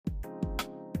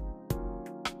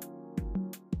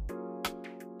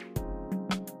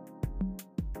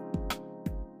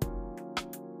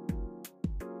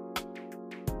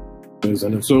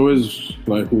And it's always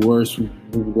like worse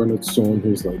when it's someone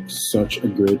who's like such a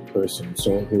great person,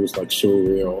 someone who's like so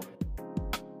real.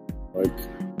 Like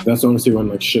that's honestly when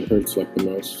like shit hurts like the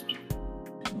most.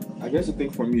 I guess the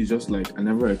thing for me is just like I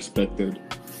never expected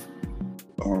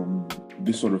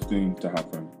this sort of thing to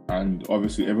happen. And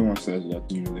obviously everyone says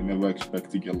that, you know, they never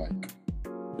expect to get like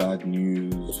bad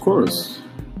news. Of course.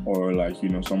 Or like, you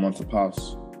know, someone to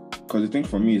pass. Because the thing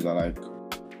for me is that like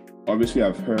obviously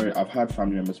I've had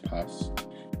family members pass,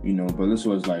 you know, but this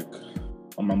was like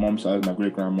on my mom's side, my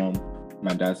great grandmom,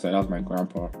 my dad's side, that was my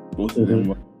grandpa. Both of them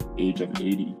were the age of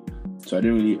 80. So I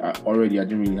didn't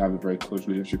really have a very close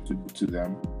relationship to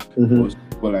them.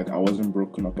 But like I wasn't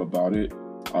broken up about it.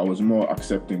 I was more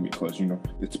accepting because, you know,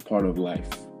 it's part of life.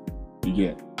 You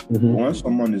get. But when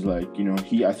someone is like, you know,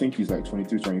 I think he's like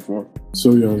 23, 24.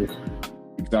 So young.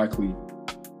 Exactly.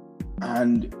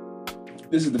 And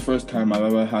this is the first time I've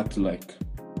ever had to like,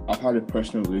 I've had a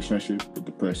personal relationship with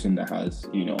the person that has,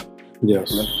 you know.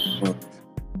 Yes.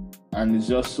 And it's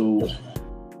just so,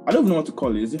 I don't know what to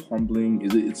call it. Is it humbling?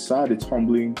 It's sad, it's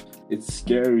humbling, it's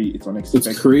scary, it's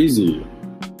unexpected. It's crazy.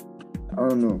 I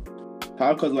don't know.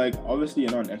 How? Because like, obviously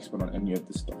you're not an expert on any of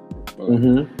this stuff. But,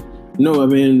 like, no, I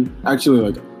mean, actually,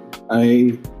 like,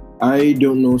 I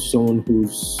don't know someone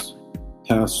who's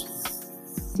passed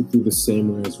through the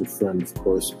same way as your friend, of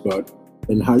course, but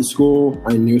in high school,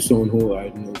 I knew someone who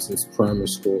I'd known since primary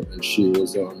school, and she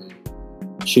was,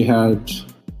 she had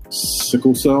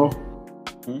sickle cell,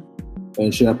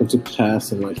 and she happened to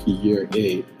pass in like year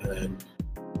 8, and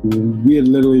we had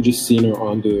literally just seen her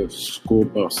on the school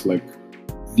bus like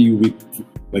the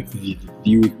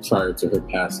week prior to her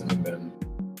passing, and then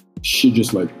she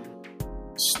just like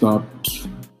stopped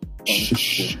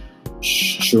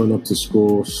showing up to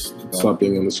school, stopped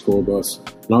being on the school bus,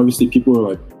 and obviously people were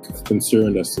like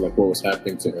concerned as to like what was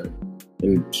happening to her,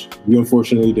 and we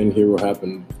unfortunately didn't hear what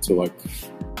happened until like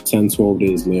 10-12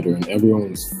 days later, and everyone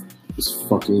was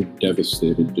fucking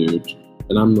devastated, dude.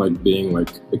 And I'm like being like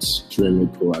extremely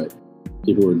polite.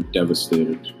 People were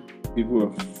devastated. People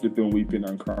were flipping, weeping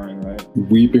and crying, right?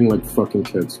 Weeping like fucking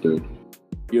kids, dude.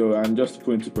 Yo, and just to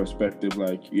put into perspective,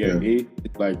 like, 8,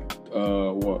 it's like,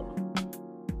 what?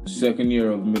 Second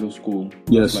year of middle school.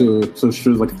 Yeah, so she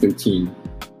was like 13.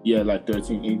 Yeah, like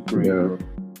 13, 8th grade, bro.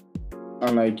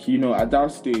 And like, you know, at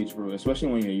that stage, bro, especially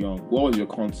when you're young, what was your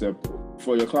concept?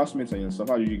 For your classmates and yourself,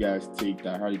 how did you guys take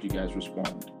that? How did you guys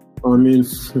respond? I mean,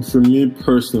 for me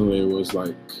personally, it was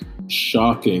like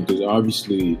shocking because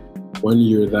obviously when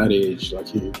you're that age,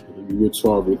 like you're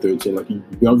 12 or 13, like you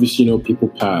obviously know people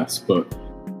pass, but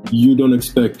you don't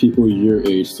expect people your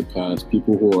age to pass,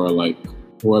 people who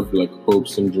have like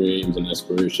hopes and dreams and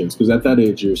aspirations, because at that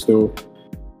age you're still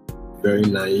very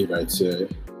naive, I'd say.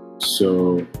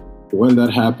 So when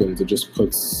that happens, it just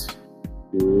puts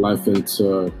life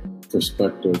into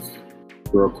perspective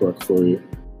real quick for you.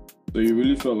 So you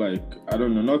really felt like, I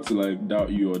don't know, not to like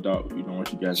doubt you or doubt, you know,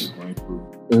 what you guys are going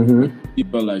through. You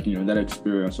felt like, you know, that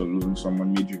experience of losing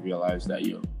someone made you realize that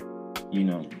you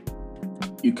know,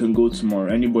 you can go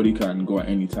tomorrow. Anybody can go at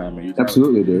any time. And you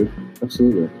Absolutely, dude.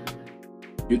 Absolutely.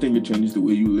 You think it changes the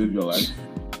way you live your life?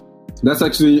 That's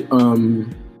actually,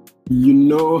 you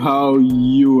know how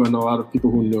you and a lot of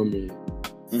people who know me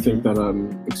think that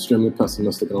I'm extremely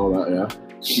pessimistic and all that, yeah?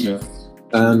 Yeah.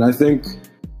 And I think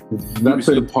that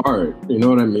played a part, you know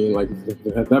what I mean? Like,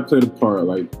 that played a part.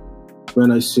 Like,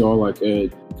 when I saw, like,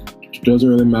 it doesn't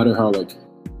really matter how, like,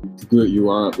 great you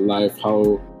are at life,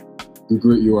 how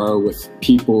great you are with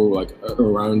people, like,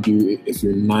 around you. If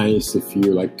you're nice, if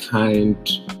you're, like, kind,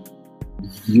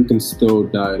 you can still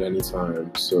die at any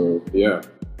time. So, yeah,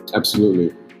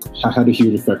 absolutely. It had a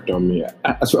huge effect on me.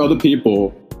 As for other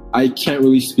people, I can't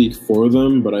really speak for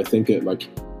them, but I think it, like,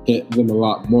 hit them a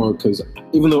lot more because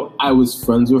even though I was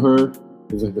friends with her,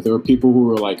 there were people who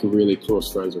were like really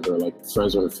close friends with her, like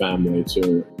friends with her family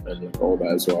too, and like all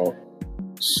that as well.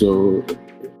 So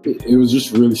it was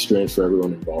just really strange for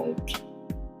everyone involved.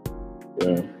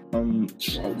 Yeah. One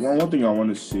thing I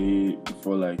want to say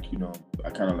before, like, you know,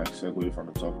 I kind of like segue from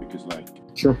the topic is like,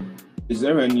 sure. Is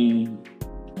there any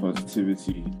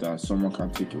positivity that someone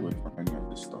can take away from any of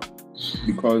this stuff?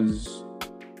 Because,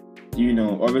 you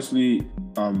know, obviously,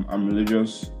 I'm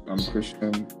religious, I'm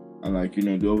Christian, and like, you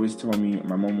know, they always tell me,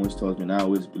 my mom always tells me, and I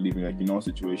always believe in, like, in all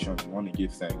situations, you want to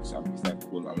give thanks and be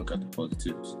thankful and look at the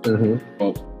positives.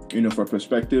 But, you know, for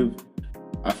perspective,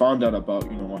 I found out about,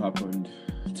 you know, what happened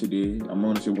today. I'm not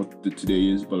going to say what today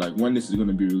is, but like when this is going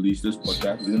to be released, this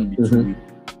podcast is going to be 2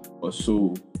 weeks or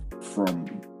so from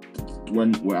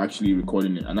when we're actually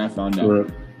recording it. And I found out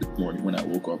this morning when I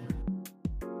woke up.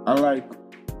 I'm like,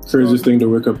 craziest thing to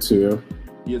wake up to,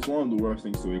 Yeah, it's one of the worst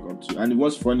things to wake up to. And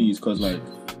what's funny is because, like,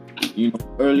 you know,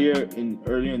 earlier in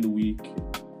the week,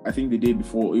 I think the day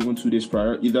before, even 2 days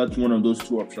prior, either one of those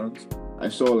two options, I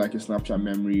saw like a Snapchat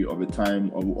memory of a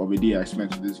time of a day I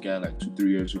spent with this guy like 2-3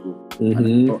 years ago.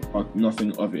 And I thought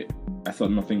nothing of it.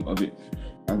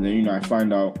 And then, you know, I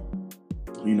find out,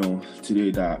 you know,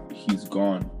 today that he's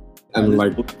gone. And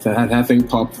like that thing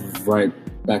popped right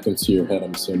back into your head,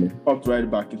 I'm assuming. Popped right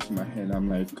back into my head. I'm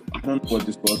like, I don't know what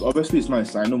this was. Obviously, it's not a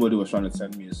sign. Nobody was trying to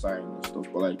send me a sign and stuff.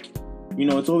 But like, you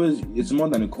know, it's more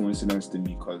than a coincidence to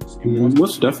me because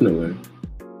most definitely.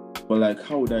 But like,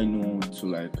 how would I know to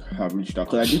like have reached out?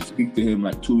 Because I did speak to him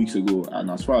like 2 weeks ago, and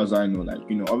as far as I know, like,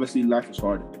 you know, obviously life is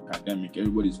hard in the pandemic.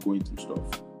 Everybody's going through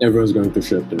stuff. Everyone's going through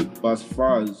shit, dude. But as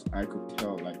far as I could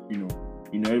tell, like, you know,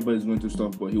 everybody's going through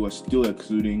stuff, but he was still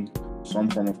exuding some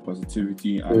form of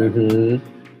positivity, and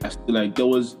I feel like there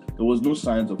was no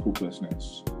signs of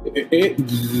hopelessness.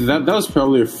 That was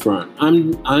probably a front.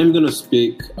 I'm gonna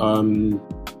speak. Can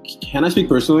I speak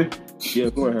personally? Yeah,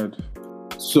 go ahead.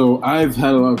 So I've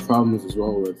had a lot of problems as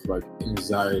well with like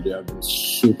anxiety. I've been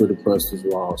super depressed as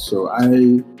well. So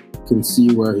I can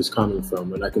see where he's coming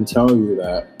from, and I can tell you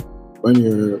that when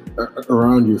you're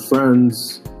around your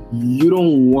friends, you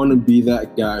don't want to be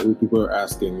that guy who people are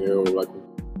asking, you know, like,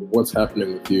 what's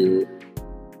happening with you?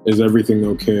 Is everything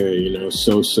okay? You know,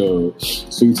 so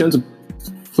you tend to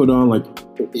put on like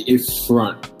a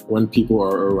front when people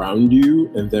are around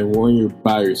you, and then when you're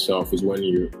by yourself is when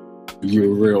you're your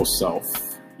real self,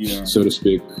 so to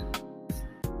speak.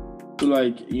 So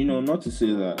like, you know, not to say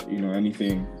that, you know,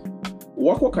 anything.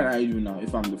 What can I do now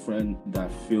if I'm the friend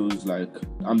that feels like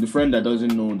I'm the friend that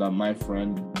doesn't know that my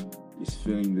friend is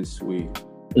feeling this way?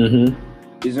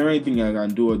 Is there anything I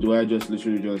can do, or do I just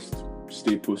literally just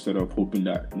stay posted up hoping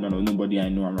that nobody I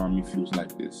know around me feels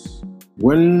like this?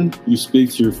 When you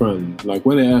speak to your friend, like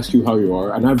when they ask you how you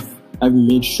are, and I've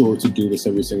made sure to do this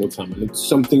every single time, and it's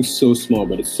something so small,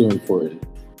 but it's so important.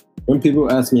 When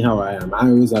people ask me how I am, I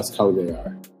always ask how they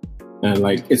are. And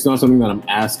like, it's not something that I'm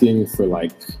asking for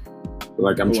like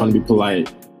I'm trying to be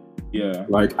polite. Yeah.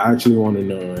 Like, I actually want to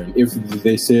know. And if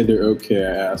they say they're okay,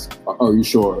 I ask, are you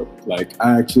sure? Like,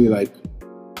 I actually like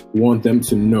want them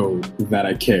to know that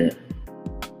I care.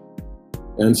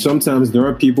 And sometimes there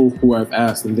are people who I've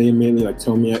asked and they immediately like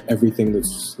tell me everything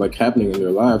that's like happening in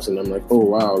their lives, and I'm like, oh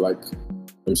wow, like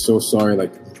I'm so sorry,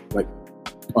 like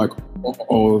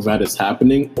all of that is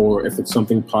happening. Or if it's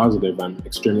something positive, I'm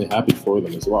extremely happy for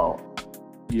them as well.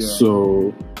 Yeah.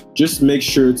 So just make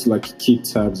sure to like keep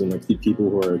tabs on like the people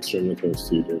who are extremely close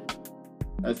to you, dude.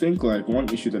 I think like one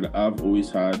issue that I've always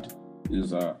had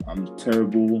is I'm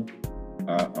terrible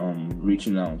at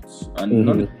reaching out, and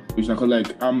not reaching out, cause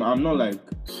like I'm not like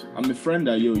I'm a friend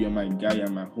that you're my guy, you're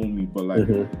my homie, but like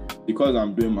because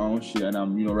I'm doing my own shit and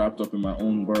I'm wrapped up in my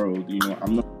own world,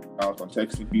 I'm not out on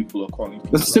texting people or calling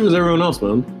people. That's the same as everyone else,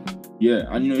 man. Yeah,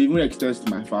 and even extends to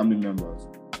my family members,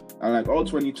 and like all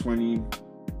 2020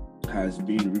 has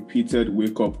been repeated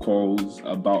wake up calls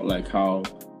about like how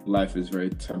life is very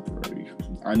temporary.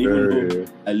 And even though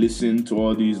I listen to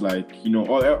all these I can't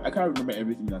remember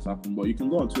everything that's happened, but you can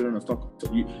go on Twitter and talk.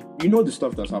 You know the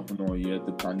stuff that's happened all year,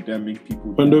 the pandemic,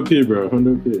 people. 100p, bro.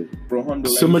 100p. Bro,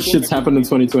 100. So much shit's happened in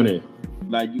 2020.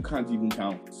 Like you can't even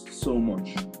count. So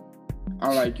much.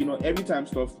 And like every time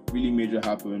stuff really major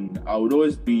happened, I would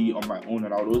always be on my own,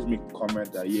 and I would always make the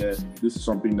comment that this is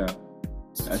something that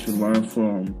I should learn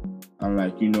from, and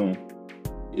like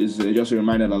is just a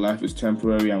reminder that life is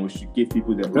temporary and we should give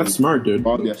people their That's smart, dude.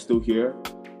 While they're still here.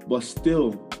 But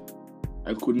still,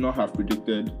 I could not have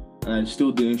predicted, and I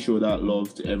still didn't show that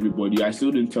love to everybody. I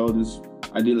still didn't tell this.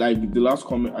 I did like the last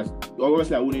comment.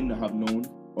 Obviously, I wouldn't have known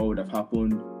what would have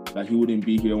happened. Like he wouldn't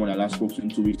be here when I last spoke to him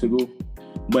 2 weeks ago.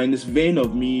 But in this vein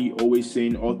of me always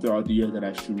saying all throughout the year that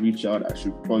I should reach out, I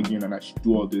should plug in, and I should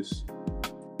do all this,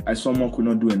 someone could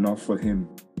not do enough for him.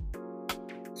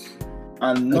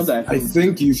 And not that I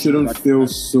think you shouldn't feel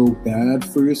so bad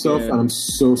for yourself, and I'm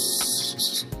so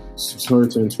sorry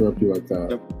to interrupt you like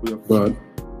that. But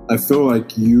I feel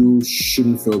like you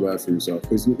shouldn't feel bad for yourself,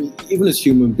 because even as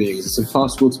human beings, it's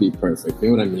impossible to be perfect. You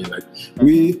know what I mean? Like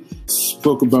we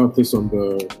spoke about this on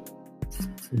the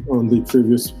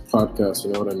previous podcast.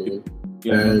 You know what I mean?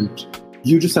 Yeah. And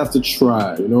you just have to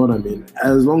try. You know what I mean?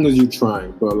 As long as you're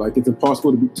trying, but like it's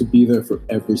impossible to be there for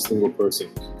every single person.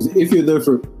 Because if you're there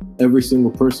for every single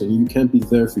person, you can't be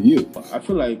there for you. I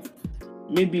feel like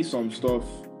maybe some stuff,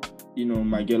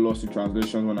 might get lost in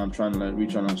translation when I'm trying to like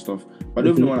reach out and stuff. But I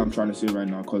don't even know what I'm trying to say right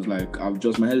now, because like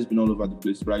my head has been all over the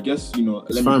place. But I guess let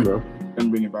me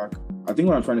bring it back. I think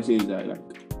what I'm trying to say is that like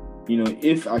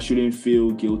if I shouldn't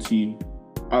feel guilty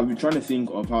I've been trying to think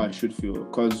of how I should feel,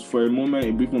 because for a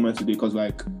brief moment today, because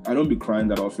like I don't be crying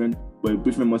that often, but a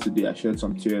brief moment today I shed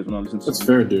some tears when I listened to. That's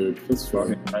fair, dude. That's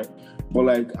fine. Right? But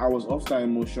like I was off that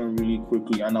emotion really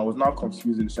quickly, and I was now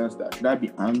confused in the sense that should I be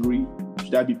angry?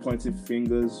 Should I be pointing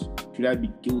fingers? Should I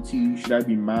be guilty? Should I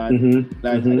be mad?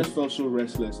 I just felt so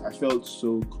restless. I felt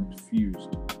so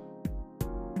confused.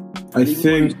 I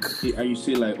think, and you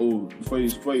say like, oh, before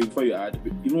you add,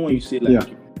 even when you say like,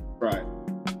 try,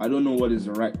 I don't know what is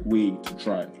the right way to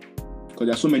try, because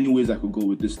there's so many ways I could go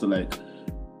with this to like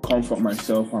comfort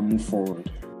myself and move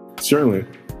forward. Certainly.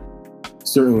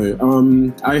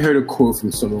 I heard a quote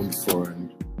from someone before,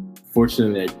 and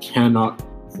fortunately, I cannot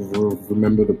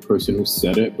remember the person who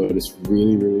said it, but it's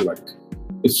really, really like,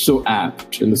 it's so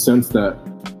apt in the sense that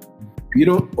you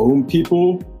don't own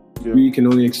people, you can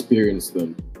only experience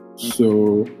them.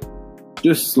 So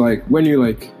just like when you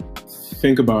like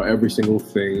think about every single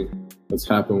thing that's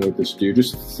happened with this dude,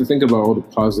 just think about all the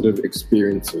positive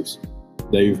experiences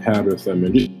that you've had with them,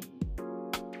 and just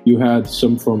you had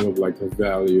some form of like a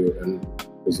value in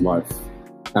his life.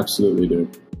 Absolutely,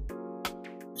 dude.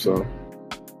 So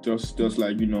just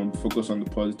like, focus on the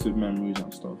positive memories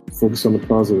and stuff. Focus on the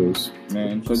positives,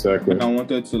 man. Exactly. I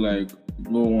wanted to like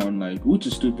go on, like, which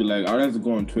is stupid, like I wanted to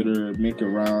go on Twitter, make a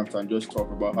rant, and just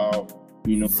talk about how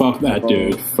fuck that,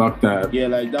 dude. Fuck that. Yeah,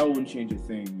 like that won't change a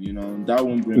thing. That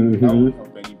won't bring that won't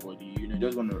help anybody.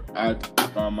 Just gonna add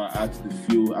drama,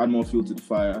 add more fuel to the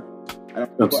fire. And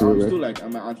I'm still like,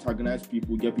 I'm gonna antagonize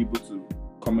people, get people to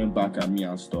comment back at me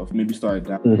and stuff. Maybe start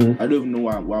that. I don't even know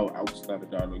why I would start a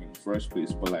dialogue in the first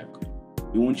place, but like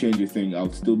it won't change a thing.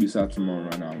 I'll still be sad tomorrow,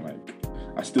 and I'm like,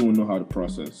 I still won't know how to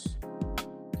process.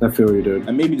 I feel you, dude.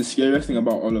 And maybe the scariest thing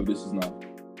about all of this is now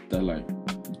that like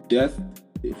death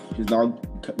is now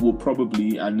will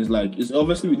probably, and it's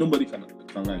obviously nobody can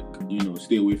like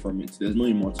stay away from it. There's no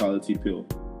immortality pill,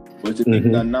 but to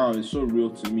think that now is so real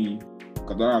to me,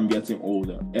 because now I'm getting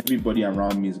older. Everybody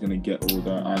around me is gonna get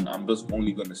older, and I'm just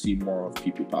only gonna see more of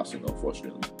people passing,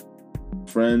 unfortunately.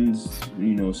 Friends,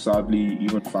 sadly,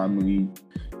 even family,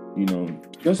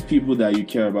 just people that you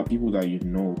care about, people that you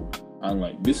know. And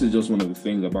like, this is just one of the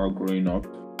things about growing up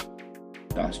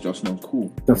that's just not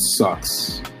cool. That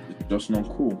sucks. It's just not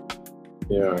cool.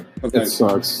 Yeah, it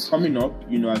sucks. Coming up,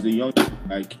 as a young,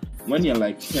 like, when you're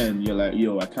like 10, you're like,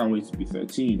 yo, I can't wait to be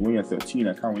 13. When you're 13,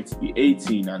 I can't wait to be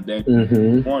 18. And then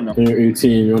when you're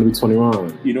 18, you want to be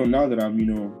 21. Now that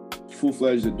I'm,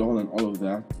 full-fledged adult and all of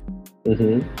that,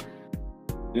 it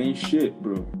ain't shit,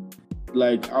 bro.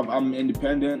 Like, I'm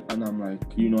independent, and I'm like,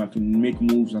 I can make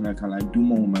moves, and I can like do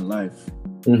more with my life.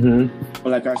 But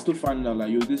like, I still find out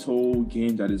like, this whole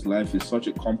game that is life is such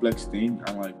a complex thing,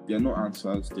 and like, there are no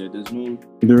answers there.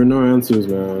 There are no answers,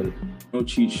 man. No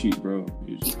cheat sheet, bro.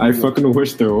 I fucking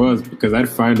wish there was, because I'd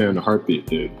find it in a heartbeat,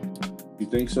 dude. You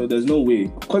think so? There's no way,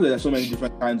 because there's so many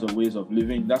different kinds of ways of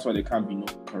living. That's why there can't be no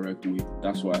correct way.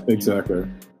 That's why. Exactly.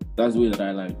 That's the way that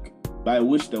I like. But I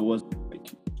wish there was. Like,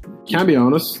 can I be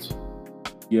honest?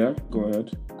 Yeah, go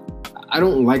ahead. I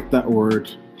don't like that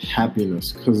word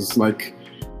happiness, because like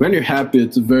when you're happy,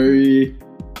 it's a very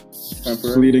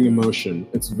fleeting emotion.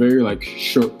 It's very like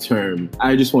short term.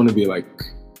 I just want to be like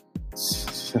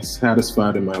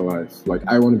satisfied in my life. Like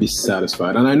I want to be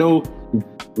satisfied, and I know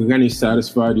when you're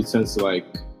satisfied, you tend to like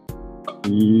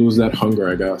lose that hunger,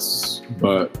 I guess.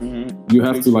 But you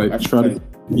have to like try to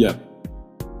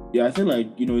Yeah, I think like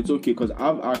it's okay, because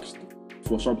I've asked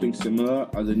for something similar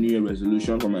as a New Year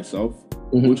resolution for myself,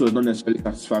 which was not necessarily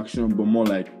satisfaction, but more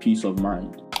like peace of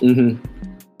mind,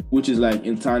 which is like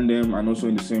in tandem and also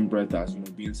in the same breath as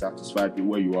being satisfied with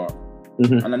where you are.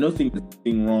 And I don't think there's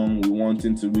anything wrong with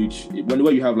wanting to reach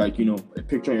whenever you have like a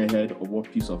picture in your head of what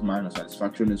peace of mind or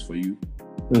satisfaction is for you.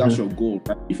 That's your goal.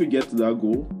 Right? If you get to that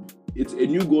goal, it's a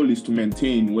new goal is to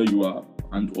maintain where you are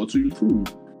or to improve.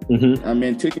 And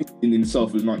maintaining in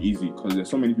itself is not easy, because there's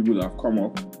so many people that have come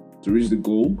up to reach the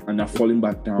goal and they're falling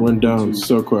back down. Went down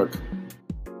so quick.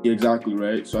 Yeah, exactly,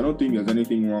 right? So I don't think there's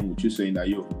anything wrong with you saying that,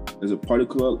 there's a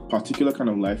particular kind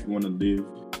of life you want to live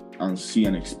and see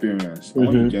and experience. I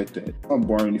want to get there. It's not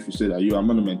boring if you say that, I'm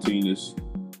going to maintain this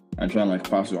and try and like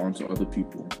pass it on to other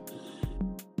people.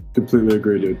 Completely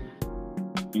agree, dude.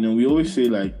 We always say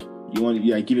like, you want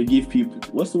to give people,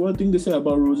 what's the one thing they say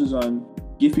about roses, and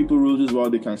give people roses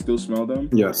while they can still smell them?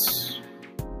 Yes.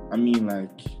 I mean, like,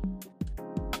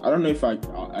 I don't know if I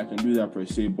can do that per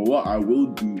se, but what I will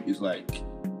do is like,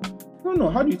 I don't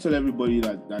know, how do you tell everybody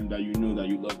that you know that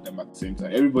you love them at the same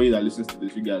time? Everybody that listens to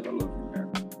this, you guys, I love you,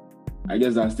 man. I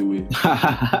guess that's the way.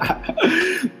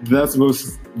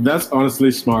 That's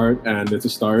honestly smart, and it's a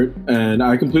start. And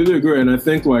I completely agree. And I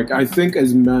think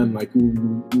as men, like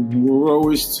we're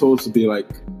always told to be like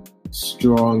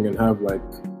strong and have like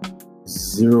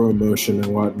zero emotion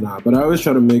and whatnot. But I always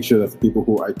try to make sure that the people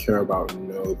who I care about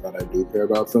know that I do care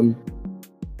about them.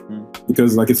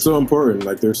 Because like it's so important.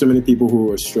 Like there's so many people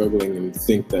who are struggling and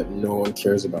think that no one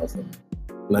cares about them.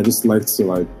 And I just like to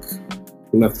like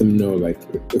let them know, like,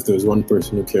 if there's one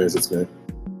person who cares, it's me.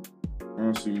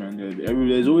 Honestly, man,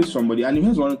 there's always somebody. And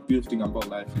here's one beautiful thing about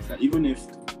life is that even if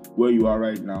where you are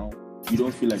right now, you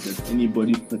don't feel like there's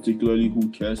anybody particularly who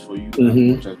cares for you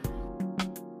as much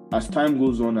as time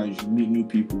goes on and you meet new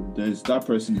people, there's that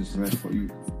person is left for you.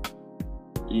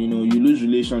 You know, you lose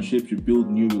relationships, you build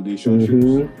new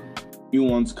relationships. New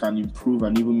ones can improve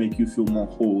and even make you feel more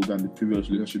whole than the previous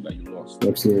relationship that you lost.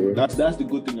 Absolutely. That's the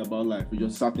good thing about life. It's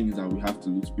just sad thing is that we have to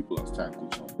lose people as time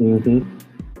goes on.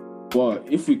 But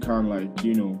if we can, like,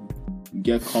 you know,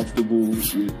 get comfortable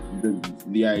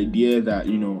with the idea that,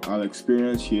 you know, our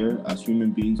experience here as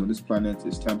human beings on this planet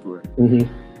is temporary.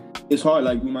 It's hard.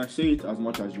 Like, you might say it as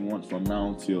much as you want from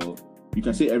now till you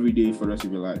can say every day for the rest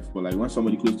of your life. But like when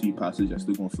somebody close to you passes, you're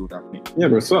still gonna feel that pain. Yeah,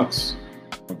 but it sucks.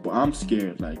 But I'm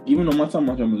scared. Like, even no matter how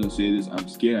much I'm gonna say this, I'm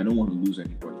scared. I don't want to lose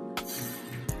anybody.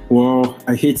 Well,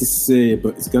 I hate to say it,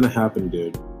 but it's gonna happen,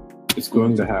 dude. It's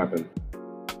going to happen.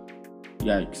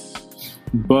 Yikes.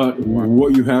 But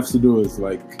what you have to do is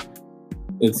like,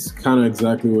 it's kind of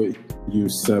exactly what you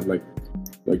said like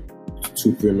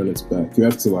 2-3 minutes back. You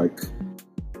have to like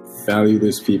value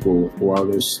these people while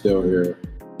they're still here,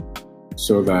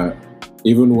 so that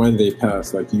even when they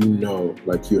pass, like, you know,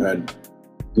 like you had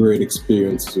great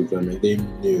experiences with them and they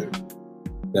knew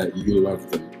that you loved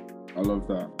them. I love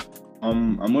that.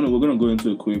 We're gonna go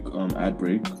into a quick ad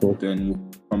break. Cool. Then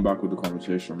we'll come back with the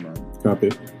conversation, man.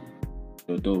 Copy.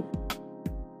 You're dope.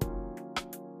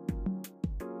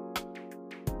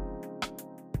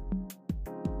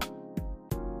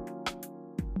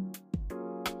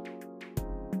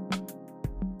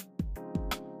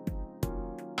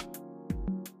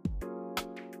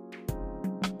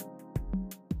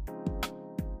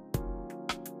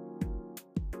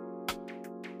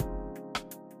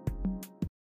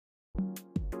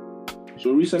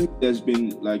 So recently there's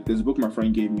a book my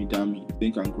friend gave me, Damn Me,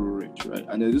 Think and Grow Rich, right?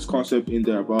 And there's this concept in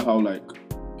there about how like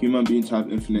human beings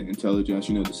have infinite intelligence,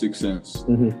 you know, the sixth sense.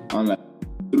 And like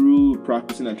through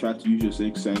practicing and trying to use your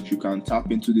sixth sense, you can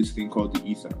tap into this thing called the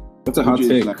ether. That's a hot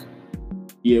take.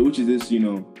 Which is this, you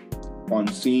know,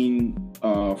 unseen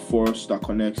force that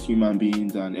connects human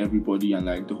beings and everybody and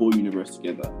like the whole universe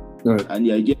together. Right. And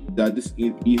the idea that this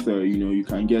ether, you know, you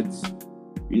can get,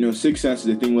 you know, sixth sense is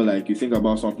the thing where like you think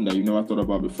about something that you never thought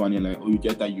about before and you're like, oh, you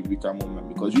get that eureka moment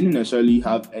because you didn't necessarily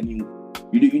have any,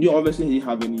 you didn't obviously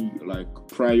have any like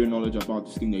prior knowledge about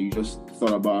this thing that you just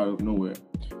thought about out of nowhere.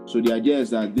 So the idea is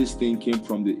that this thing came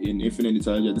from in infinite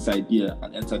intelligence, this idea,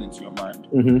 and entered into your mind.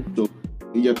 So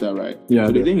you get that, right? Yeah.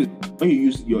 So the thing is, when you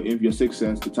use your sixth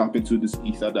sense to tap into this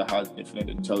ether that has infinite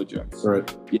intelligence, right?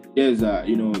 The idea is that,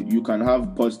 you know, you can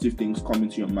have positive things come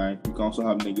into your mind. You can also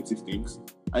have negative things.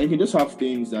 And you can just have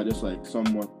things that are just like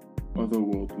somewhat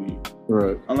otherworldly.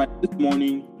 Right. And like this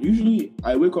morning, usually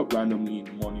I wake up randomly in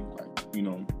the morning, like, you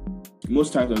know,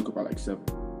 most times I wake up at like 7.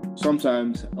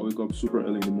 Sometimes I wake up super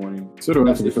early in the morning. So do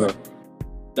I.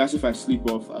 That's if I sleep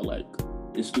off at like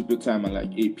a stupid time at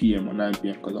like 8 p.m. or 9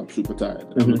 p.m. because I'm super tired.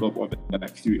 I wake up at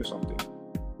like 3 or something.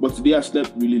 But today I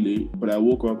slept really late, but I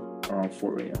woke up around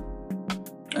 4 a.m.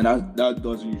 And that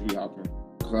doesn't usually happen.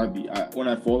 When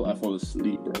I fall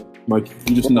asleep, bro. Like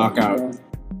you just knock out.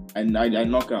 And I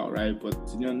knock out, right? But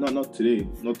you know, not today,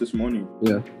 not this morning.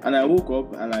 Yeah. And I woke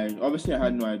up and I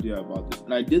had no idea about this.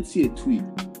 And I did see a tweet,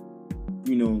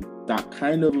 you know, that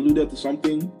kind of alluded to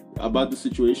something about the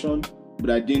situation, but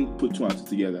I didn't put 2 and 2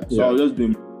 together. So I was just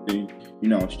doing my thing, you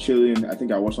know, I was chilling. I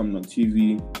think I watched something on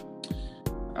TV.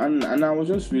 And I was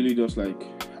just really just like,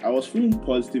 I was feeling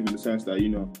positive in the sense that, you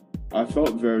know, I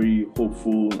felt very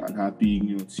hopeful and happy,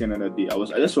 you know, to see another day. I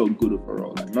just felt good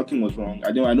overall. Like nothing was wrong.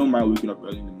 I don't mind waking up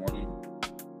early in the morning.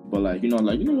 But let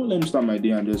me start my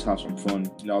day and just have some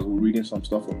fun. You know, I was reading some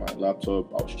stuff on my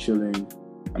laptop. I was chilling.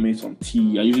 I made some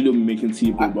tea. I usually don't be making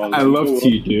tea, but I love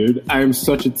tea, dude. I am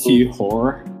such a tea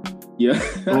whore. Yeah.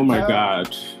 Oh my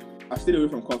god. I stayed away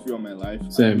from coffee all my life.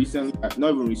 Same.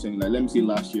 Not even recently, like let me say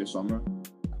last year summer.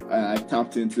 I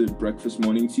tapped into breakfast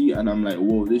morning tea and I'm like,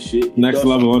 whoa, this shit. Next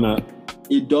level on that.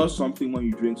 It does something when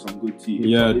you drink some good tea.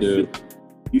 Yeah, dude.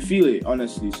 You feel it,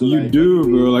 honestly. So you do,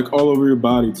 bro. Like all over your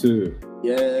body too.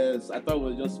 Yes. I thought it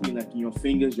was just me, like in your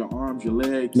fingers, your arms, your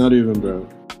legs. Not even, bro.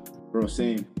 bro,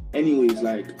 same. Anyways,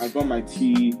 like, I got my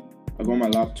tea, I got my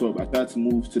laptop, I tried to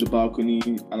move to the balcony,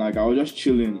 and like, I was just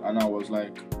chilling, and I was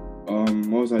like, what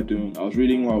was I doing? I was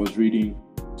reading what I was reading,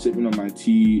 sipping on my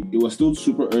tea. It was still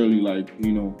super early, like,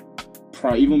 you know,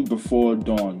 even before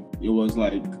dawn. It was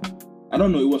like, I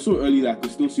don't know, it was so early that I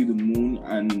could still see the moon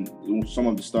and some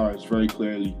of the stars very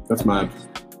clearly. That's mad.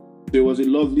 There was a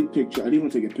lovely picture. I didn't even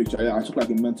take a picture. I took like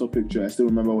a mental picture. I still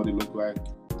remember what it looked like.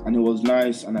 And it was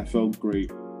nice and I felt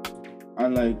great.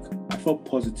 And like, I felt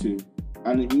positive.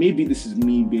 And maybe this is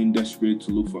me being desperate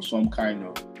to look for some kind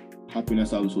of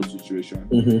happiness out of this whole situation.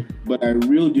 Mm-hmm. But I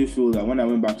really do feel that when I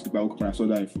went back to sleep, I woke up and I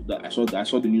saw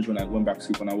the news when I went back to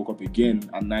sleep, when I woke up again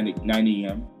at 9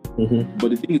 a.m. Mm-hmm.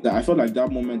 But the thing is that I felt like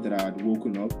that moment that I had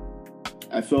woken up,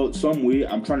 I felt some way.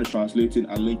 I'm trying to translate it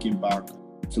and linking back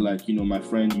to, like, you know, my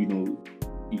friend, you know,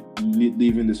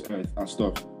 leaving this earth and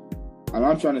stuff. And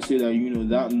I'm trying to say that, you know,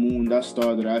 that moon, that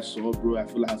star that I saw, bro, I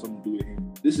feel like it has something to do with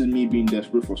him. This is me being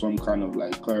desperate for some kind of,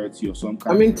 like, clarity or some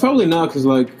kind I mean, probably not, because,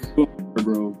 like...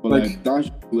 Bro, but, like, that's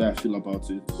the way I feel about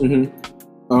it.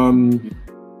 Mm-hmm.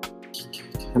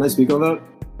 Can I speak on that?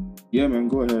 Yeah, man,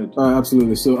 go ahead.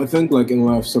 Absolutely. So I think, like, in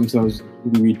life, sometimes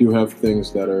we do have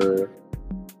things that are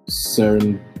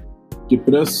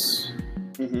serendipitous.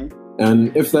 Mm-hmm.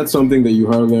 And if that's something that you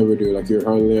hardly ever do, like you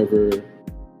hardly ever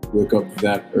wake up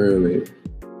that early,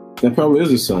 that probably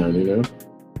is a sign, you know?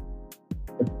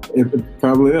 It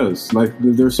probably is. Like,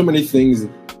 there's so many things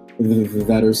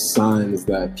that are signs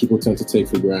that people tend to take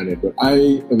for granted. But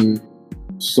I am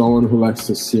someone who likes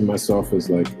to see myself as,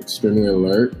 like, extremely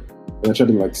alert. And I try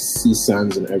to, like, see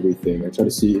signs in everything. I try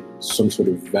to see some sort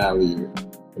of value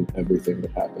in everything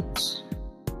that happens.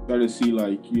 Try to see,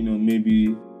 like, you know,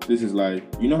 maybe this is like,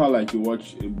 you know how, like, you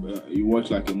watch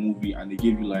like a movie and they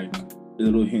give you, like, a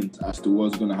little hint as to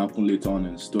what's gonna happen later on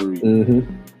in the story. Mm-hmm.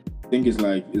 I think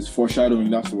it's foreshadowing.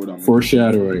 That's the word I'm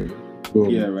foreshadowing. Boom.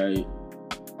 Yeah, right.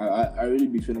 I really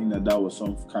be feeling that was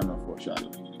some kind of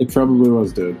foreshadowing. It probably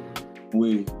was, dude.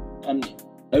 Wait, and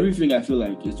everything, I feel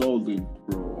like it's all linked,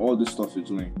 bro. All this stuff is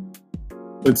linked.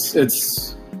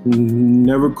 It's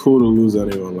never cool to lose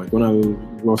anyone. Like, when I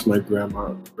lost my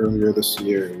grandma earlier this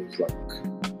year, it was, like,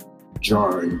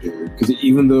 jarring, dude. Because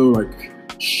even though, like,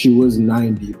 she was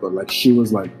 90, but, like, she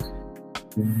was, like,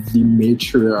 the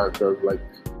matriarch of, like,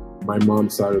 my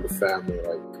mom's side of the family.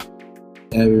 Like,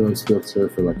 everyone spoke to her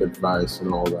for, like, advice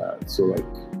and all that. So, like,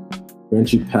 when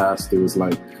she passed, it was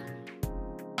like,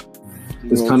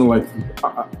 it's kind of like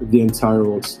the entire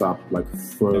world stopped, like,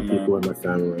 for people in my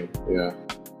family. Yeah.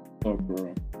 Oh,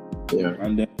 bro. Yeah.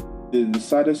 And then the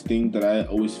saddest thing that I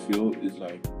always feel is,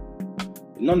 like,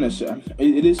 not necessarily,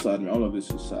 it is sad, man. All of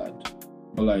this is sad.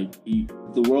 But, like,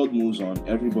 the world moves on.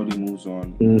 Everybody moves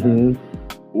on. Mm-hmm.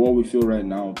 What we feel right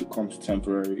now becomes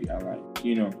temporary. And, like,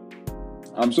 you know,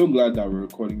 I'm so glad that we're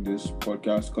recording this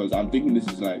podcast, because I'm thinking this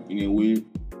is, like, in a way,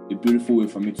 a beautiful way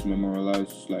for me to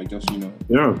memorialize, like, just, you know.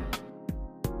 Yeah.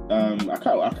 I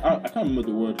can't remember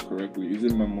the word correctly. Is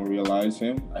it memorialize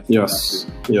him? I think yes.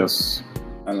 Yes.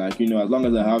 And, like, you know, as long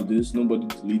as I have this, nobody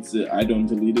deletes it. I don't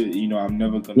delete it. You know, I'm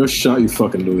never gonna. No shot, you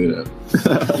fucking delete it.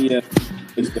 Yeah,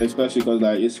 especially because,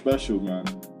 like, it's special, man.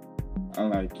 And,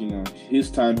 like, you know, his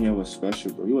time here was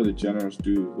special, bro. He was a generous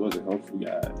dude. He was a helpful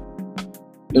guy.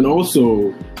 And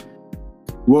also,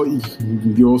 what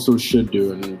you also should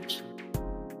do, and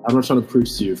I'm not trying to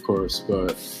preach to you, of course,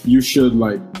 but you should,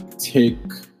 like, take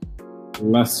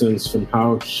lessons from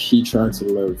how he tried to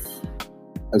live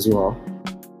as well.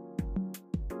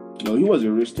 No, he was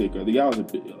a risk taker. The guy was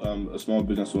a small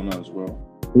business owner as well.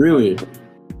 Really?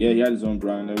 Yeah, he had his own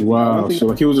brand and everything. Wow, so,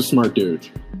 like, he was a smart dude.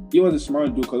 He was a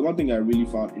smart dude, because one thing I really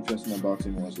found interesting about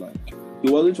him was, like,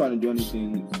 he wasn't trying to do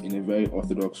anything in a very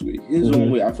orthodox way. His own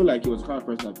way. I feel like he was the kind of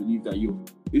person that believed that,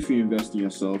 if you invest in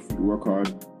yourself, you work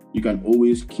hard, you can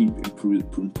always keep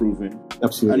improving.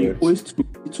 Absolutely. And he always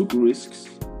took risks,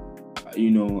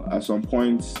 you know, at some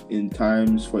points in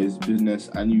times for his business.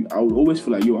 And I would always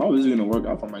feel like, how is it going to work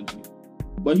out for my team?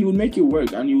 But he would make it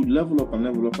work, and he would level up and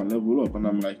level up and level up. And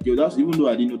I'm like, that's, even though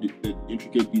I didn't know the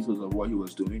intricate details of what he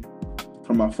was doing,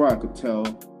 from afar I could tell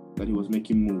that he was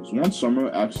making moves. One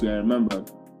summer, actually, I remember,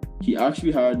 he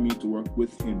actually hired me to work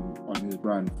with him on his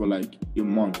brand for, like, a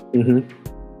month.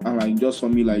 Mm-hmm. And, like, just for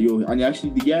me, like, and actually,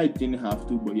 the guy didn't have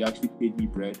to, but he actually paid me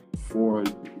bread for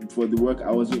the work.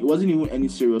 It wasn't even any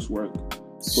serious work.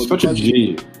 Such a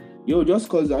G. Just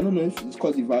because, I don't know if it's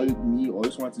because he valued me or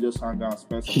just wanted to just hang out and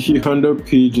spend some He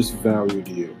 100p just valued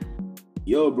you.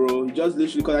 Bro, he just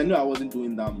literally, because I knew I wasn't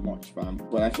doing that much, fam.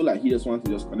 But I feel like he just wanted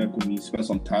to just connect with me, spend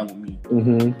some time with me.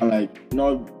 Mm-hmm. And, like,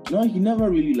 no, he never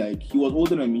really, like, he was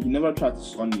older than me. He never tried to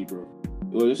son me, bro.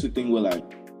 It was just a thing where, like,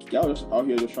 guy was just out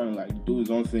here just trying to like do his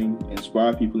own thing,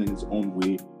 inspire people in his own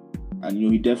way. And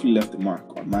he definitely left a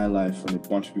mark on my life and a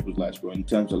bunch of people's lives, bro. In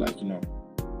terms of like,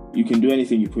 you can do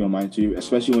anything you put your mind to,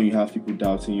 especially when you have people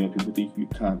doubting you and people think you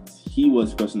can't. He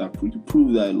was the person that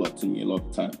proved that a lot to me a lot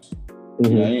of times.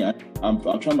 I'm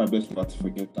trying my best not to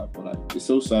forget that, but like it's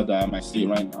so sad that I might say it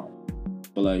right now.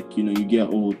 But like, you get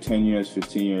old 10 years,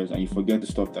 15 years, and you forget the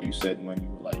stuff that you said when you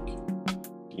were like,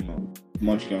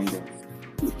 much younger.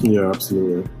 Yeah,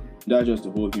 absolutely. That's just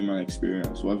the whole human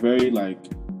experience. We're very like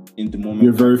in the moment.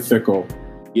 You're very fickle.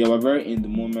 Yeah, we're very in the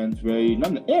moment.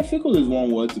 Fickle is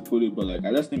one word to put it, but like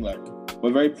I just think like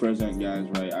we're very present guys,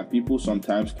 right? And people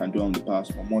sometimes can dwell on the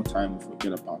past, but more time we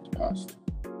forget about the past.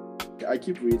 I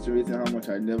keep reiterating how much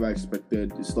I never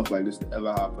expected stuff like this to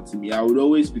ever happen to me. I would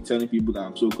always be telling people that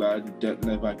I'm so glad death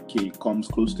never comes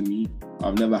close to me.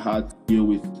 I've never had to deal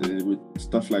with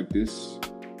stuff like this.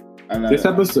 And this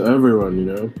happens to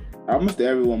everyone, Almost to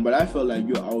everyone, but I felt like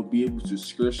I would be able to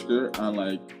skirt and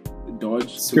like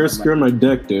dodge. Skirt my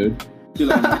deck, dude.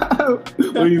 What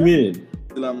do you mean?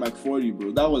 Till I'm like 40,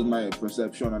 bro. That was my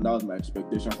perception and that was my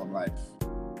expectation from life.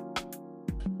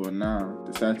 But now,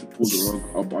 decided to pull the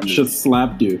rug up on me. Just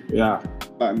slapped you, yeah.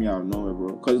 Slapped me out of nowhere,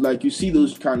 bro. Because like you see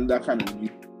that kind of news,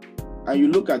 and you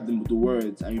look at the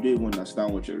words and you don't even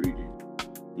understand what you're reading.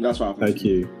 And that's what happened. Thank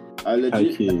you. I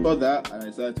saw that and I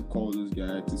decided to call this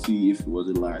guy to see if it was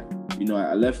a lie.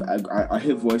 I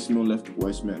hit voicemail, left a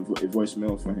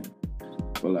voicemail for him.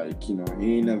 But like, he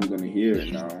ain't never gonna hear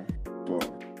it now.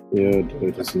 But yeah,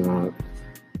 dude, it's not.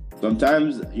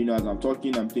 Sometimes, as I'm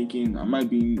talking, I'm thinking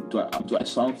do I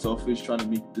sound selfish trying to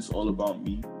make this all about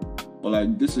me? But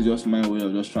like, this is just my way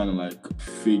of just trying to like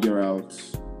figure out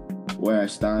where I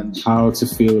stand. How to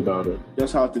feel about it.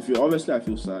 Just how to feel. Obviously, I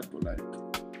feel sad, but like,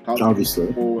 how to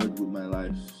move forward with my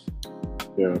life.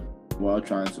 Yeah. While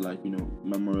trying to like,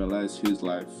 memorialize his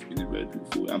life in a very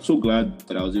beautiful way. I'm so glad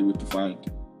that I was able to find.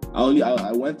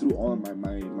 I went through all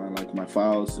my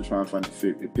files to try and find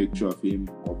a picture of him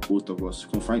or both of us.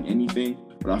 Couldn't find anything,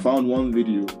 but I found one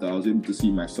video that I was able to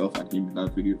see myself and him in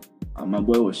that video. And my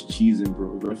boy was cheesing,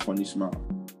 bro. Very funny smile.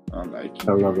 I'm like,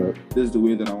 I love it. This is the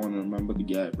way that I want to remember the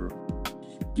guy, bro.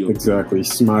 Exactly,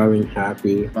 smiling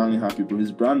happy, bro.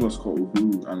 His brand was called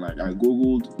Uhuru, and like I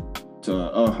googled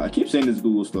I keep saying this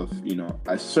Google stuff,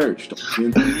 I searched on the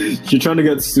internet. You're trying to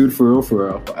get sued for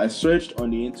real. I searched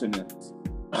on the internet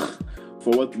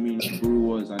for what the meaning of Uhuru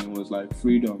was, and it was like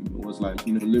freedom, it was like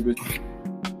liberty,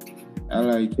 and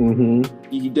like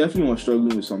he definitely was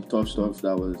struggling with some tough stuff.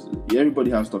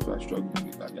 Everybody has stuff that's struggling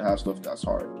with, like they have stuff that's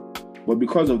hard, but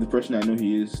because of the person I know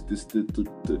he is,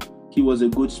 he was a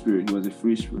good spirit, he was a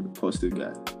free spirit, positive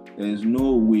guy. There is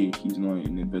no way he's not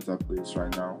in a better place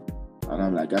right now. And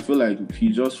I'm like, I feel like he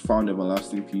just found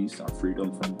everlasting peace and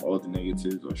freedom from all the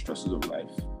negatives or stresses of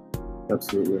life.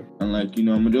 Absolutely. And like, I'm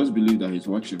gonna just believe that he's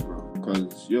watching, bro.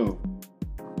 Because, the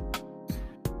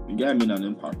guy made an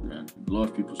impact, man. A lot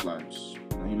of people's lives.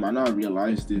 He might not have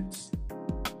realized it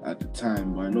at the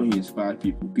time, but I know he inspired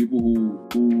people. People who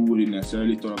wouldn't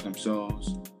necessarily thought of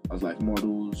themselves as like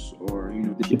models, or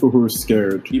people who were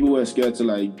scared. People who were scared to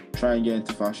like try and get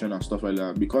into fashion and stuff like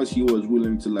that. Because he was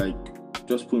willing to like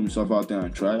just put himself out there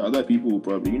and try. Other people will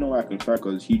probably, I can try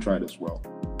because he tried as well.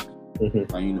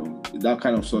 And that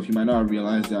kind of stuff, he might not have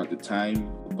realized that at the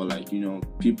time, but like,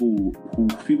 people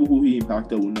who he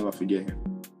impacted will never forget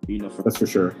him. That's for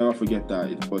sure. Never forget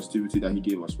that the positivity that he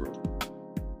gave us, bro.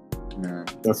 Man.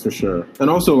 That's for sure. And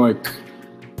also, like,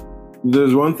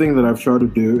 there's one thing that I've tried to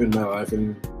do in my life,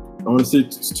 and honestly,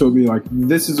 it's told me like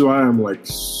this is why I'm like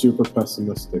super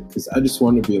pessimistic, because I just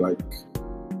want to be like.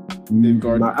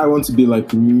 I want to be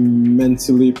like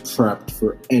mentally prepped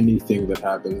for anything that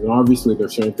happens. And obviously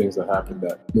there's certain things that happen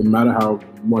that no matter how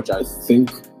much I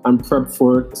think I'm prepped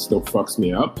for it still fucks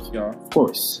me up. Yeah. Of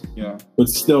course. Yeah. But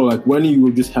still, like when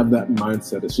you just have that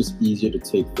mindset, it's just easier to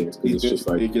take things because it's just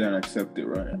like take it and accept it,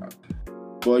 right?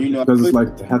 But because it's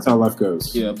like that's how life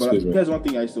goes. Yeah, but there's one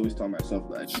thing I used to always tell myself,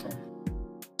 like,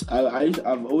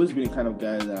 I've always been the kind of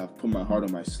guy that I've put my heart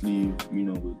on my sleeve,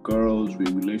 with girls,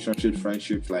 with relationships,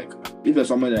 friendships. Like, if there's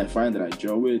someone that I find that I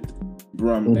gel with,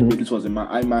 bro, maybe this was in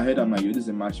my head, I'm like, yo, this is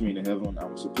a match made in heaven. I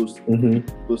was supposed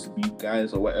to be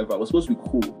guys or whatever. I was supposed to be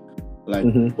cool.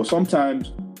 Like, but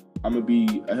sometimes I'm gonna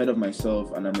be ahead of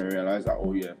myself and I'm gonna realize that,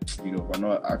 oh yeah, we're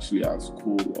not actually as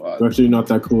cool. We're actually not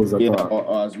that cool as I thought.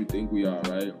 Or as we think we are,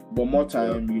 right? But more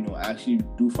time, I actually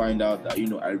do find out that,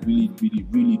 I really, really,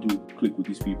 really do click with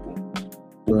these people.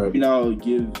 Right. You now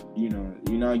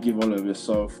give all of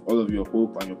yourself, all of your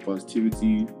hope and your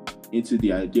positivity into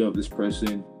the idea of this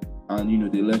person,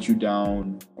 and they let you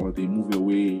down or they move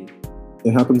away.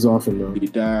 It happens often, though. They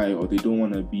die or they don't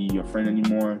want to be your friend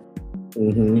anymore.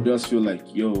 Mm-hmm. You just feel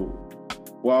like, yo,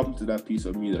 what happened to that piece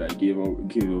of me that I gave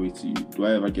away to you? Do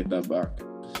I ever get that back?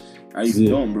 And you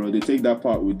don't, bro. They take that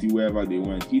part with you wherever they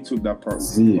went. He took that part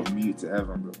from me to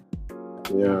heaven, bro.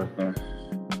 Yeah.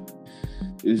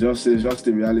 It's just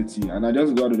the reality. And I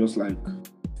just gotta just like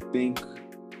think,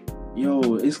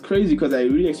 yo, it's crazy because I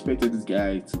really expected this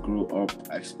guy to grow up.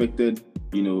 I expected,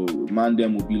 you know, man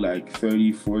them would be like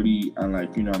 30, 40, and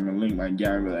like, you know, I'm gonna link my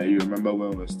guy and be like, you remember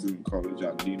when we were still in college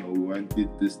and, you know, we went, did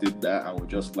this, did that, and we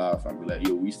just laugh and be like,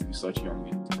 yo, we used to be such young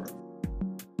kids, bro.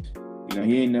 You know,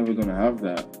 he ain't never gonna have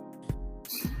that.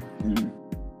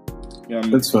 Yeah,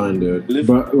 that's fine, dude.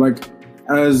 But like,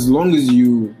 as long as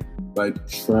you like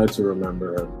try to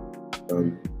remember,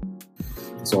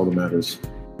 that's all that matters.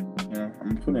 Yeah,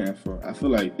 I'm putting effort. I feel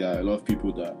like there are a lot of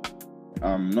people that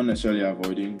I'm not necessarily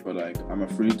avoiding, but like I'm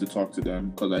afraid to talk to them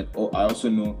because I also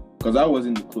know, because I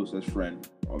wasn't the closest friend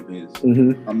of his.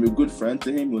 Mm-hmm. I'm a good friend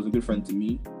to him. He was a good friend to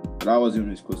me, but I wasn't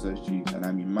his closest G's, and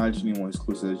I'm imagining what his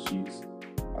closest G's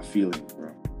are feeling,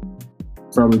 bro.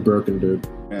 Probably broken, dude.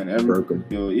 And broken.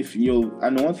 Yo, if you,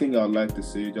 and one thing I'd like to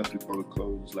say just before we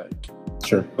close, like,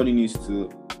 sure, everybody needs to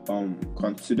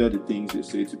consider the things they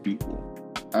say to people.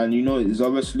 And you know, it's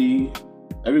obviously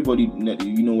everybody,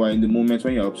 you know, why in the moment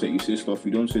when you're upset, you say stuff.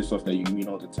 You don't say stuff that you mean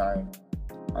all the time.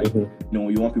 Like, you know,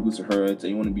 you want people to hurt and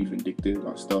you want to be vindictive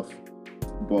and stuff.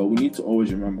 But we need to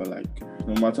always remember, like,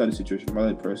 no matter the situation, no matter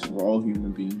the person, we're all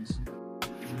human beings.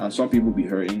 And some people be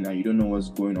hurting and you don't know what's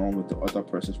going on with the other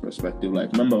person's perspective.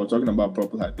 Like, remember, we're talking about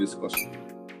purple hat discussion.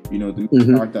 You know, the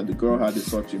fact that the girl had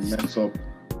such a messed up,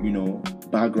 you know,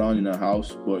 background in her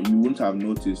house, but you wouldn't have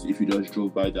noticed if you just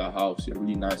drove by their house, a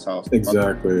really nice house.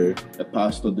 Exactly. The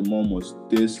pastor, the mom was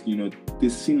this, you know,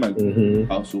 this seemed like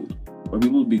household. But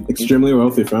people be extremely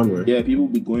wealthy family. Yeah, people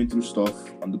be going through stuff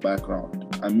on the background.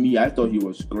 And me, I thought he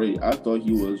was great. I thought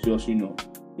he was just, you know,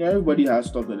 everybody has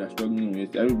stuff that they're struggling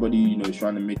with. Everybody, you know, is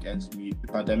trying to make ends meet. The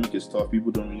pandemic is tough.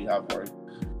 People don't really have work.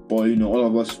 But, you know, all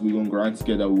of us, we're going to grind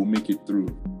together. We'll make it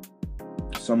through.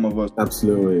 Some of us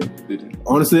absolutely didn't.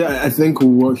 Honestly, I think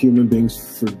what human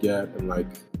beings forget, and like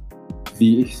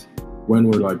when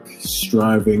we're like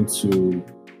striving to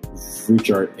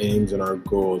reach our aims and our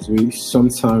goals, we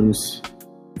sometimes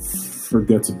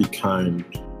forget to be kind.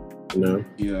 You know?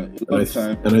 Yeah.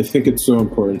 And I think it's so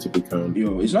important to be kind.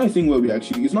 Yo, it's not a thing where we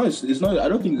actually. It's not. I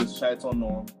don't think it's a societal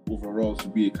norm overall to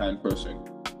be a kind person.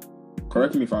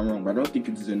 Correct me if I'm wrong, but I don't think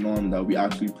it is a norm that we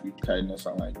actually preach kindness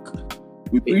and like.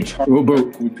 We preach hard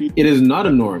work. It is not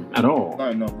a norm at all.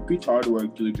 No, we preach hard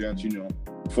work, diligence, you know,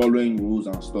 following rules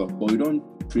and stuff. But we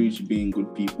don't preach being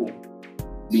good people,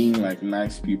 being like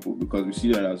nice people, because we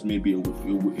see that as maybe a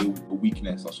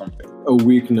weakness or something. A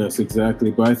weakness,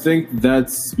 exactly. But I think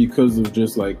that's because of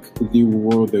just like the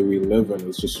world that we live in.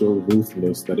 It's just so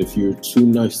ruthless that if you're too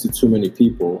nice to too many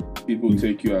people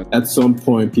take you out. At some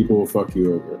point, people will fuck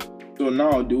you over. So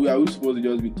now, are we supposed to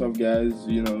just be tough guys,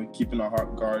 you know, keeping our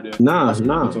heart guarded? Nah. That's a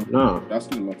lot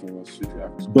of us.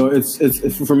 But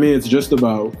it's for me, it's just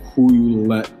about who you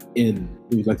let in.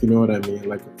 Like, you know what I mean?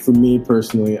 Like, for me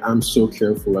personally, I'm so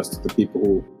careful as to the people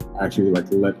who actually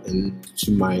like let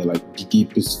into my like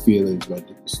deepest feelings, my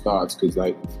deepest thoughts. Because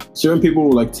like certain people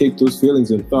will like take those feelings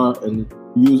and thought and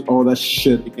use all that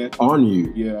shit on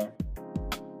you. Yeah.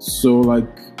 So like.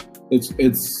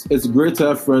 It's great to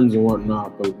have friends and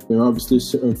whatnot, but there are obviously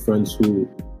certain friends who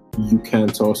you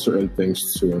can't tell certain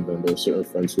things to, and then there are certain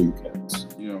friends who you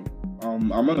can't. Yeah. I'm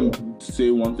gonna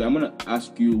say one thing. I'm gonna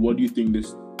ask you, what do you think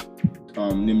this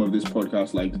name of this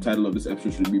podcast, like the title of this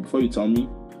episode, should be? Before you tell me,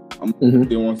 I'm gonna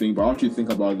say one thing, but I want you to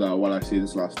think about that while I say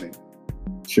this last thing.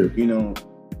 Sure. You know,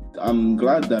 I'm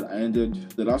glad that I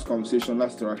ended the last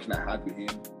interaction I had with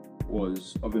him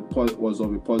was of a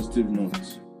positive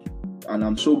note. And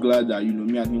I'm so glad that, you know,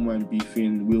 me and him weren't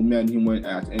beefing. Me and him weren't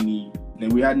at any.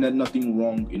 And we had nothing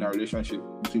wrong in our relationship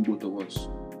between both of us.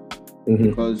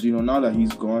 Because, you know, now that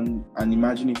he's gone, and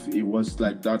imagine if it was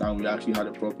like that and we actually had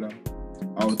a problem,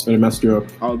 it messed you up.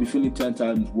 I would be feeling 10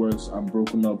 times worse and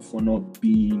broken up for not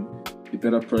being a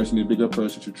better person, a bigger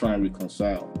person to try and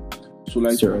reconcile. So,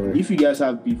 like, certainly, if you guys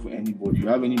have beef with anybody, you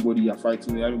have anybody you're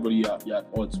fighting with, everybody you're at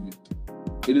odds with,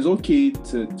 it is okay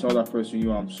to tell that person,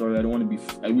 yo, I'm sorry, I don't want to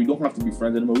be, we don't have to be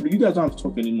friends anymore. You guys don't have to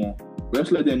talk anymore. But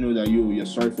just let them know that, you're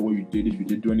sorry for what you did, if you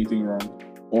did do anything wrong.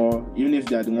 Or even if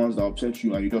they're the ones that upset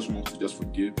you and you just want to just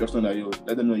forgive, just know that,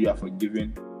 let them know you are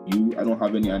forgiven. I don't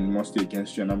have any animosity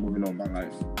against you and I'm moving on with my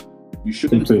life. You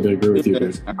shouldn't. Completely agree with you,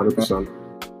 100%.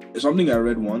 It's something I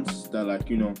read once that,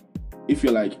 like, you know, if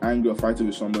you're like angry or fighting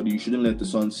with somebody, you shouldn't let the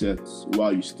sun set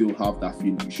while you still have that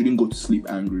feeling. You shouldn't go to sleep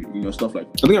angry, stuff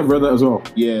like that. I think I've read that as well.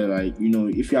 Yeah, like,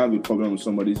 if you have a problem with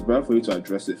somebody, it's better for you to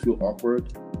address it, feel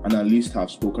awkward, and at least have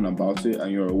spoken about it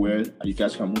and you're aware and you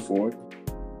guys can move forward,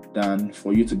 than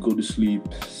for you to go to sleep,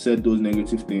 said those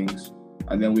negative things,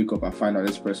 and then wake up and find out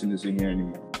this person isn't here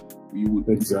anymore. You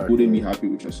wouldn't be happy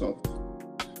with yourself.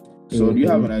 So do you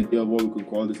have an idea of what we could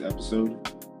call this episode?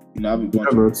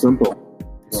 It's simple.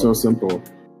 So simple.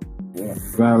 Yeah.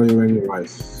 Valuing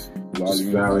life.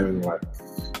 Valuing life.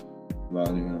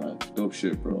 Dope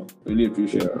shit, bro. Really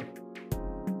appreciate it.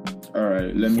 All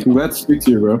right, let's speak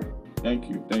to you, bro. Thank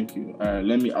you. All right,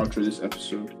 let me outro this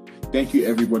episode. Thank you,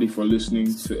 everybody, for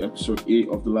listening to episode 8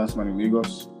 of The Last Man in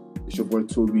Lagos. It's your boy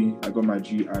Toby. I got my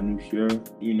G Aanu here.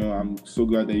 I'm so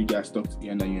glad that you guys stuck to the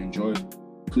end and you enjoyed.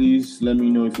 Please let me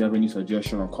know if you have any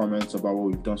suggestion or comments about what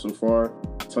we've done so far.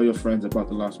 Tell your friends about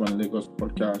the Last Man in Lagos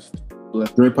podcast.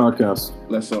 Great podcast.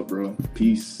 Bless up, bro.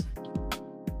 Peace.